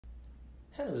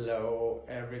Hello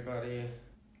everybody.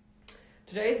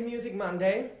 Today is Music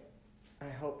Monday. I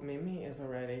hope Mimi is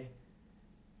already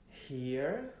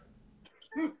here.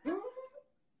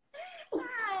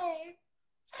 Hi.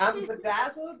 I'm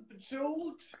bedazzled,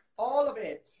 bejeweled, all of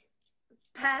it.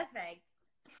 Perfect.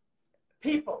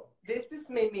 People, this is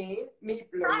Mimi,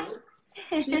 MIBLU.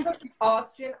 She's an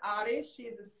Austrian artist.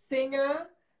 She's a singer.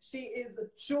 She is a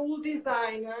jewel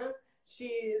designer. She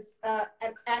is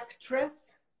an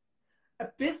actress, a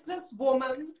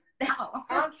businesswoman, No.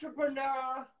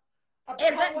 entrepreneur.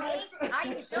 Is it me? Are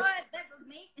you sure this is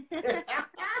me?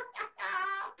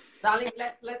 Darling,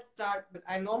 let's start. But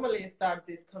I normally start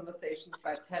these conversations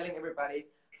by telling everybody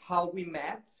how we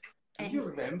met. Do you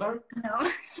remember?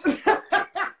 No.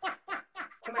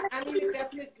 I mean, it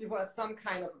definitely was some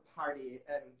kind of a party.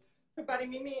 And everybody,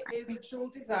 Mimi is a jewel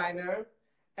designer,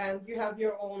 and you have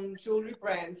your own jewelry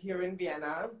brand here in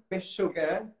Vienna with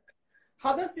Sugar.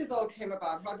 How does this all came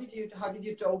about? How did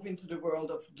you dove into the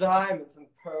world of diamonds and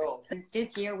pearls?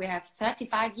 This year we have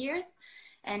 35 years,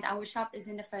 and our shop is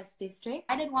in the first district.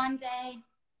 I did one day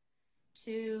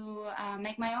to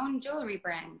make my own jewelry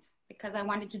brand because I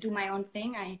wanted to do my own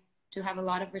thing. I do have a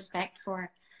lot of respect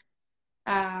for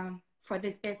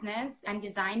this business. I'm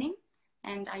designing,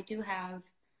 and I do have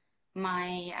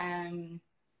my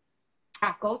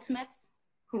goldsmiths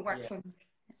who work for me.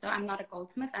 So I'm not a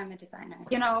goldsmith, I'm a designer.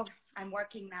 You know, I'm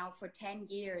working now for 10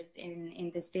 years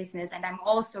in this business, and I'm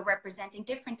also representing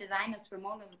different designers from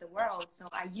all over the world. So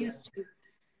I used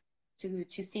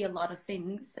to see a lot of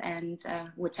things, and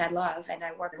which I love, and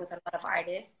I work with a lot of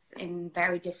artists in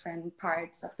very different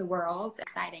parts of the world. It's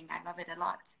exciting, I love it a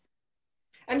lot.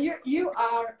 And you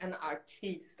are an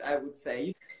artiste, I would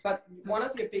say, but one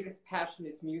of your biggest passion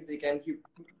is music, and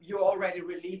you already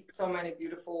released so many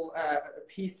beautiful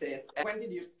pieces. When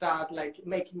did you start like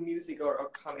making music or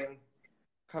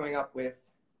coming up with?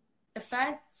 The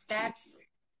first steps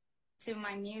to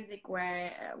my music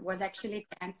was actually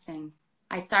dancing.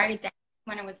 I started dancing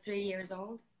when I was 3 years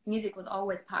old. Music was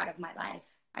always part of my life.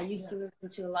 I used to listen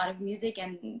to a lot of music,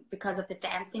 and because of the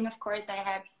dancing, of course,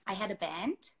 I had a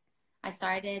band. I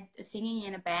started singing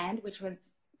in a band, which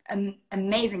was an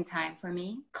amazing time for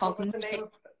me, called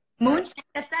Moonshake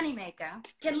the Sunnymaker.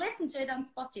 You can listen to it on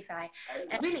Spotify.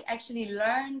 I really actually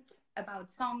learned about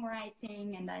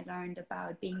songwriting, and I learned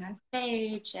about being on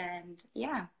stage, and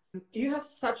yeah. You have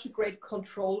such a great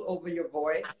control over your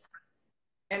voice.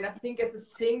 And I think as a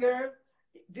singer,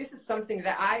 this is something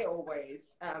that I always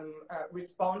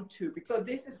respond to. So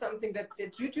this is something that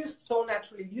you do so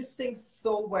naturally. You sing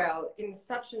so well in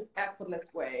such an effortless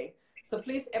way. So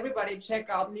please, everybody, check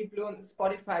out MIBLU on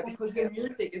Spotify, because your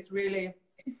music is really,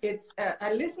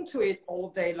 I listen to it all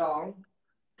day long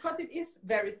because it is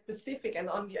very specific. And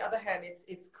on the other hand,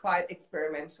 it's quite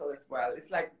experimental as well.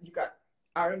 It's like you got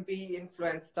R&B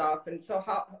influence stuff, and so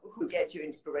who get your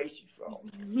inspiration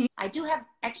from? I do have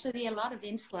actually a lot of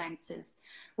influences,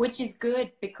 which is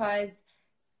good because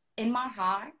in my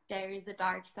heart there is a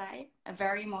dark side, a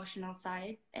very emotional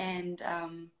side, and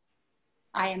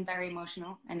I am very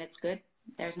emotional, and it's good.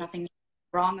 There's nothing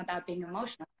wrong about being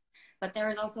emotional, but there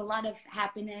is also a lot of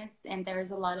happiness, and there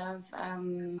is a lot of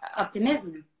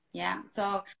optimism. Yeah,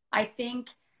 so I think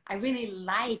I really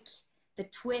like the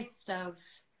twist of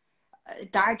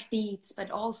dark beats,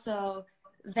 but also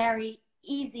very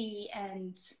easy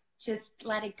and just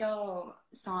let it go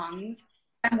songs.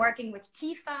 I'm working with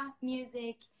Tifa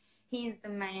Music. He's the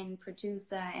main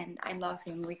producer, and I love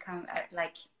him. We come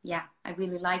I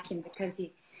really like him because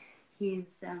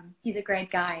he's a great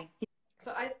guy.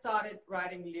 So I started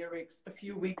writing lyrics a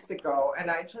few weeks ago,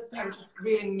 and I'm just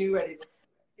really new at it.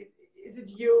 Is it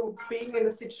you being in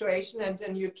a situation and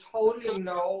then you totally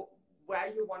know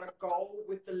where you want to go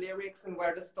with the lyrics and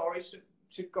where the story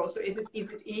should go? So is it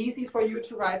easy for you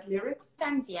to write lyrics?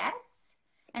 Sometimes yes,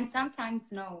 and sometimes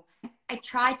no. I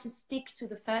try to stick to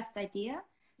the first idea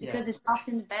because it's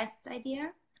often the best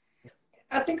idea.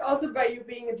 I think also by you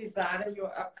being a designer, you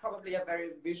are probably a very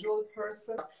visual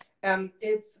person.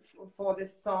 It's for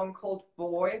this song called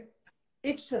Boy.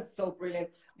 It's just so brilliant.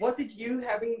 Was it you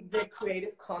having the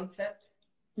creative concept?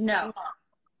 No.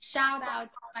 Shout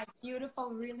out to my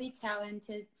beautiful, really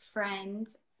talented friend,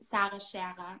 Sarah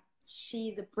Scherer.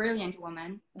 She's a brilliant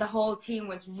woman. The whole team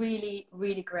was really,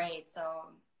 really great. So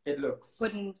it looks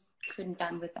couldn't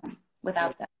done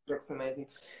without them. It looks amazing.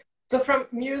 So from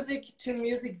music to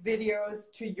music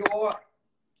videos to your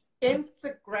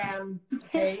Instagram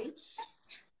page,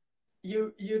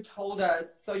 you told us,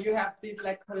 so you have this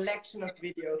like collection of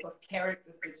videos of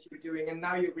characters that you're doing, and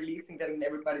now you're releasing them and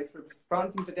everybody's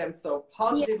responding to them so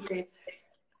positively.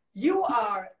 You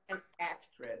are an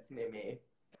actress, Mimi.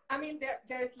 I mean,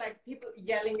 there's like people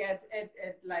yelling at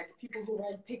like people who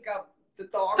won't pick up the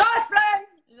dog.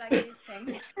 Like this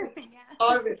thing. Yeah.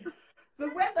 All of it. So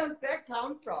where does that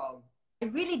come from? I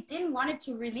really didn't want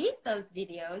to release those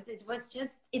videos. It was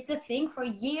just, it's a thing for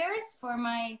years for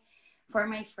my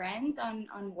friends on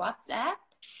WhatsApp.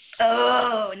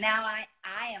 Oh, now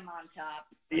I am on top.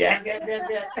 Yeah.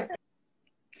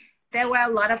 There were a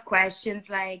lot of questions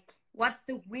like, what's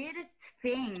the weirdest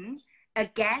thing a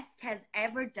guest has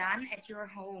ever done at your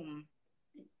home?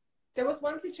 There was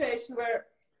one situation where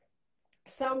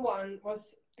someone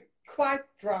was quite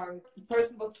drunk. The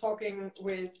person was talking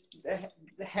with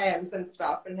the hands and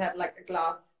stuff and had like a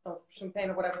glass of champagne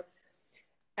or whatever.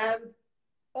 And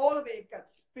all of it got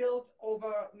spilled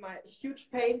over my huge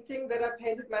painting that I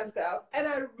painted myself. And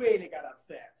I really got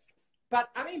upset. But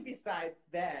I mean, besides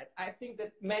that, I think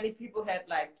that many people had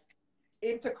like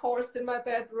intercourse in my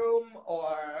bedroom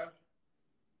or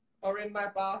in my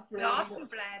bathroom. I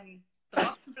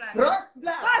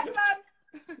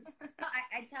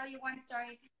tell you one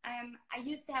story. I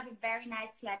used to have a very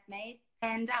nice flatmate,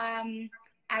 and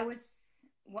I was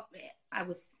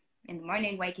in the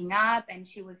morning waking up, and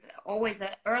she was always an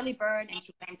early bird, and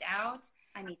she went out.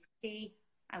 I need to pee.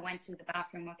 I went to the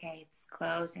bathroom. Okay, it's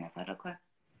closed, and I thought, okay,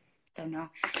 don't know.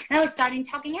 And I was starting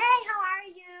talking. Hey, how are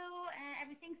you?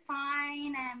 Everything's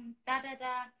fine. Da da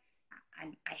da.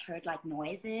 I heard like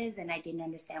noises, and I didn't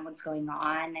understand what's going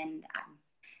on,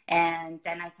 and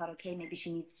then I thought, okay, maybe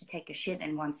she needs to take a shit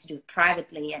and wants to do it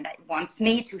privately and wants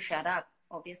me to shut up,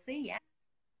 obviously, yeah.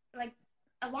 Like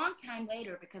a long time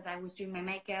later, because I was doing my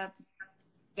makeup,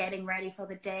 getting ready for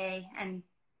the day, and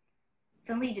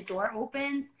suddenly the door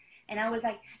opens, and I was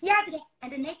like, yes,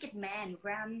 and a naked man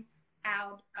ran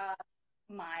out of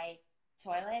my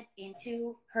toilet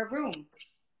into her room.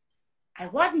 I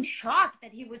wasn't shocked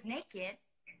that he was naked.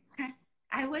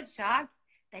 I was shocked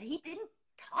that he didn't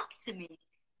talk to me,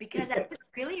 because I was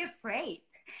really afraid.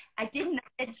 I didn't know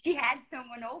that she had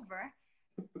someone over.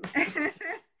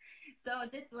 So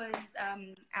this was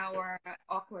our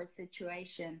awkward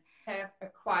situation. I have a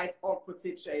quite awkward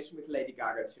situation with Lady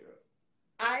Gaga too.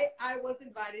 I was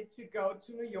invited to go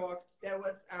to New York. There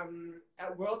was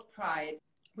a World Pride.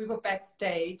 We were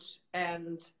backstage,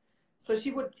 and so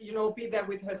she would, be there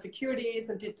with her securities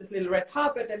and did this little red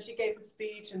carpet, and she gave a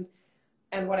speech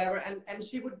and whatever, and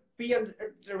she would be on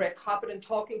the red carpet and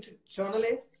talking to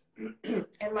journalists, and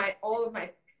all of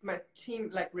my team,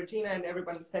 like Regina and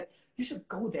everyone, said, you should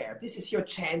go there. This is your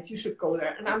chance. You should go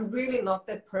there. And I'm really not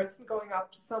that person going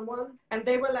up to someone. And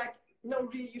they were like, no,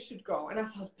 really, you should go. And I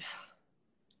thought,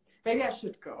 maybe I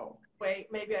should go.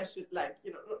 Wait, maybe I should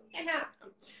yeah.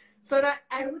 So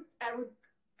I would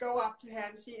go up to her,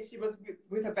 and she was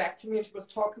with her back to me, and she was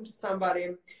talking to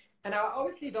somebody. And I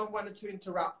obviously don't want to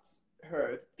interrupt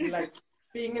her, like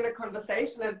being in a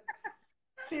conversation, and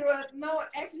she was, no,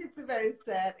 actually it's a very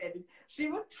sad ending. She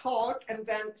would talk, and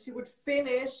then she would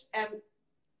finish, and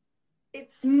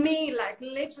it's me, like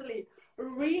literally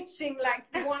reaching, like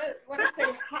want to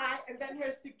say hi, and then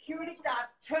her security guard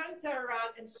turns her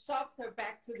around and shoves her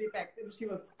back to the back, and she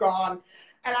was gone.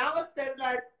 And I was then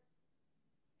like,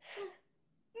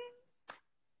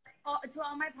 to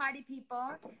all my party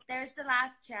people, there's the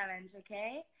last challenge,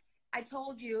 okay? I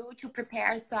told you to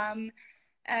prepare some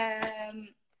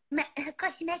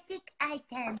cosmetic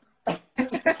items.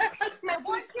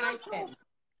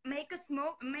 Make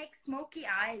smoky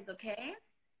eyes, okay?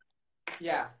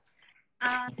 Yeah.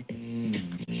 I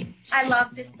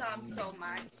love this song so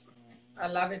much. I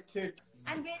love it too.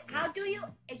 And how do you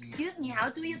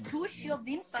touch your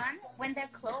wimpern when they're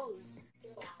closed?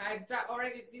 I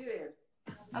already did it.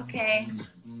 Okay.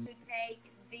 We take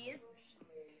this,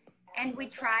 and we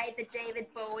try the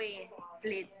David Bowie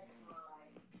blitz.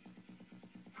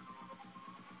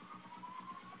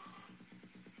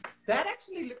 That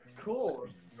actually looks cool.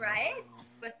 Right? It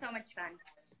was so much fun.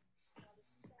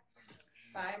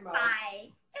 Bye, Mom. Bye.